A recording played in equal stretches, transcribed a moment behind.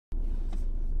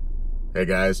Hey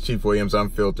guys, Chief Williams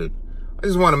Unfiltered. I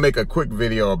just want to make a quick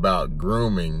video about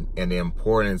grooming and the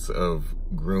importance of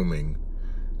grooming.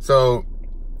 So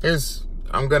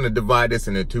I'm going to divide this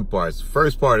into two parts.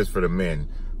 First part is for the men.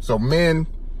 So men,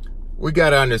 we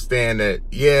got to understand that,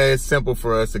 yeah, it's simple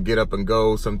for us to get up and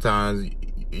go. Sometimes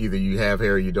either you have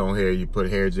hair or you don't hair, you put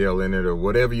hair gel in it or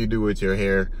whatever you do with your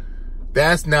hair.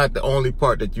 That's not the only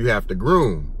part that you have to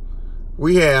groom.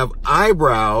 We have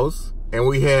eyebrows and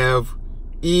we have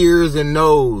ears and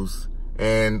nose.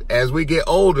 And as we get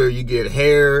older, you get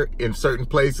hair in certain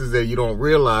places that you don't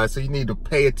realize. So you need to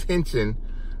pay attention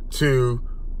to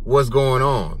what's going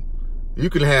on. You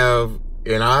can have,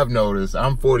 and I've noticed,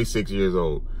 I'm 46 years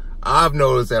old. I've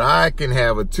noticed that I can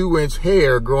have a 2-inch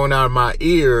hair growing out of my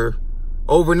ear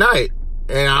overnight.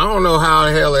 And I don't know how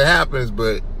the hell it happens,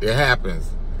 but it happens.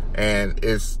 And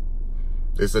it's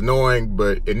annoying,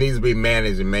 but it needs to be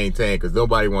managed and maintained because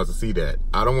nobody wants to see that.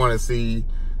 I don't want to see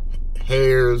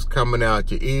hairs coming out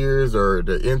your ears or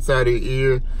the inside of your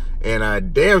ear. And I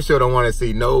damn sure don't want to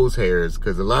see nose hairs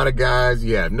because a lot of guys,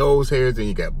 you have nose hairs and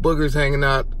you got boogers hanging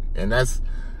out. And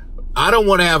I don't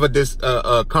want to have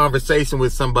a conversation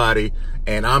with somebody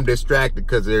and I'm distracted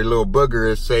because their little booger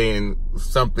is saying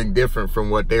something different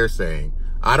from what they're saying.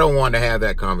 I don't want to have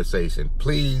that conversation.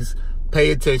 Please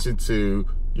pay attention to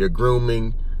your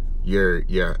grooming,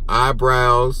 your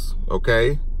eyebrows,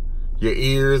 okay? Your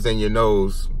ears and your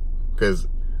nose, because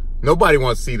nobody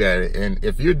wants to see that. And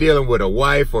if you're dealing with a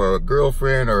wife or a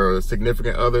girlfriend or a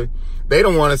significant other, they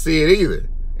don't want to see it either.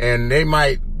 And they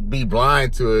might be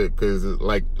blind to it because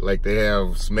like they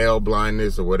have smell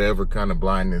blindness or whatever kind of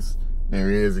blindness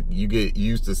there is. You get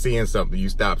used to seeing something, you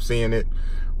stop seeing it.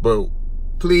 But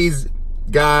please,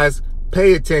 guys,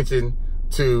 pay attention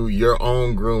to your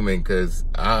own grooming because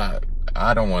I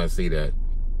don't want to see that.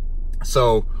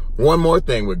 So one more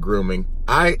thing with grooming,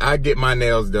 I get my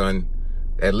nails done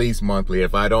at least monthly.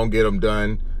 If I don't get them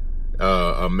done,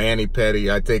 a mani-pedi,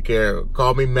 I take care.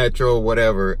 Call me Metro,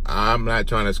 whatever. I'm not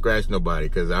trying to scratch nobody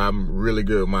because I'm really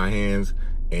good with my hands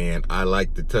and I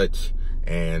like to touch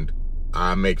and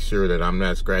I make sure that I'm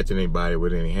not scratching anybody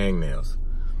with any hangnails.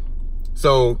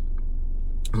 So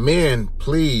men,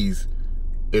 please,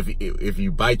 if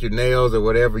you bite your nails or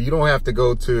whatever, you don't have to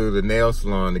go to the nail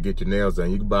salon to get your nails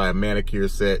done. You can buy a manicure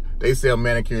set. They sell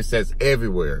manicure sets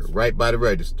everywhere, right by the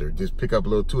register. Just pick up a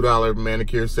little $2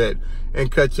 manicure set and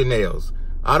cut your nails.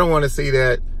 I don't want to see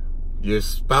that. Your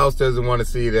spouse doesn't want to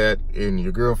see that. And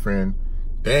your girlfriend,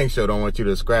 dang sure don't want you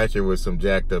to scratch her with some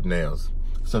jacked up nails.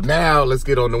 So now let's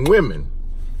get on to women.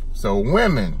 So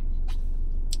women,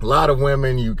 a lot of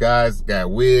women, you guys got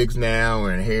wigs now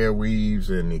and hair weaves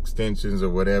and extensions or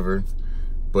whatever.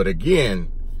 But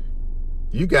again,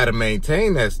 you got to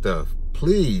maintain that stuff.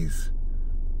 Please,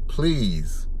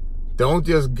 please don't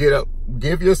just get up.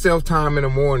 Give yourself time in the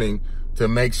morning to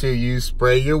make sure you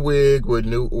spray your wig with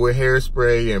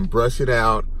hairspray and brush it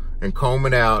out and comb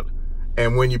it out.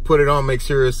 And when you put it on, make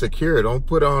sure it's secure. Don't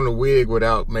put on the wig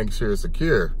without making sure it's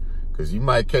secure because you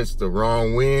might catch the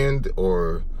wrong wind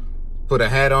or put a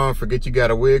hat on, forget you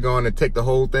got a wig on and take the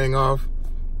whole thing off.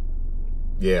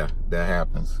 Yeah, that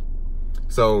happens.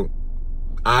 So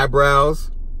eyebrows,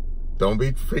 don't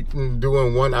be freaking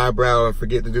doing one eyebrow and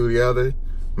forget to do the other.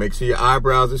 Make sure your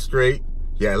eyebrows are straight.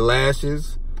 Your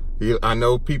lashes, I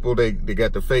know people, they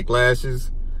got the fake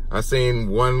lashes. I seen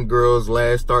one girl's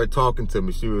lash start talking to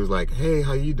me. She was like, hey,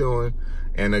 how you doing?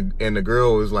 And the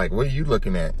girl was like, what are you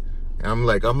looking at? And I'm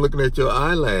like, I'm looking at your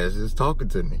eyelashes talking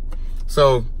to me.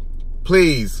 So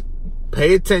please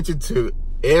pay attention to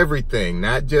everything,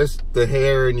 not just the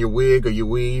hair in your wig or your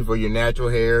weave or your natural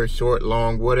hair, short,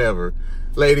 long, whatever.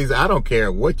 Ladies, I don't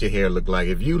care what your hair look like.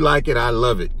 If you like it, I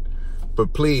love it.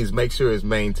 But please make sure it's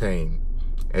maintained.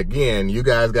 Again, you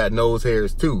guys got nose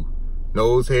hairs too.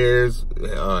 Nose hairs,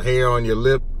 hair on your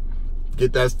lip.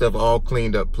 Get that stuff all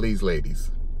cleaned up, please,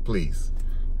 ladies. Please.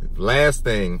 Last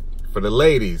thing, for the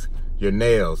ladies, your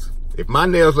nails. If my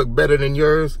nails look better than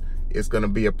yours, it's going to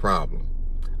be a problem.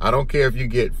 I don't care if you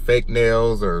get fake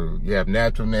nails or you have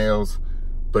natural nails,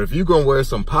 but if you're going to wear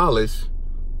some polish,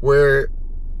 wear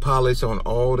polish on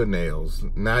all the nails,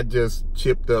 not just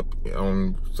chipped up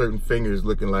on certain fingers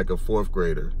looking like a 4th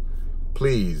grader.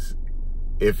 Please,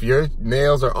 if your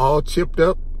nails are all chipped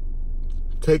up,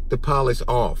 take the polish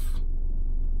off.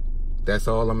 That's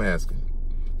all I'm asking.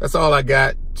 That's all I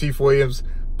got. Chief Williams,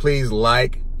 please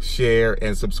like, share,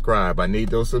 and subscribe. I need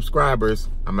those subscribers.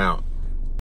 I'm out.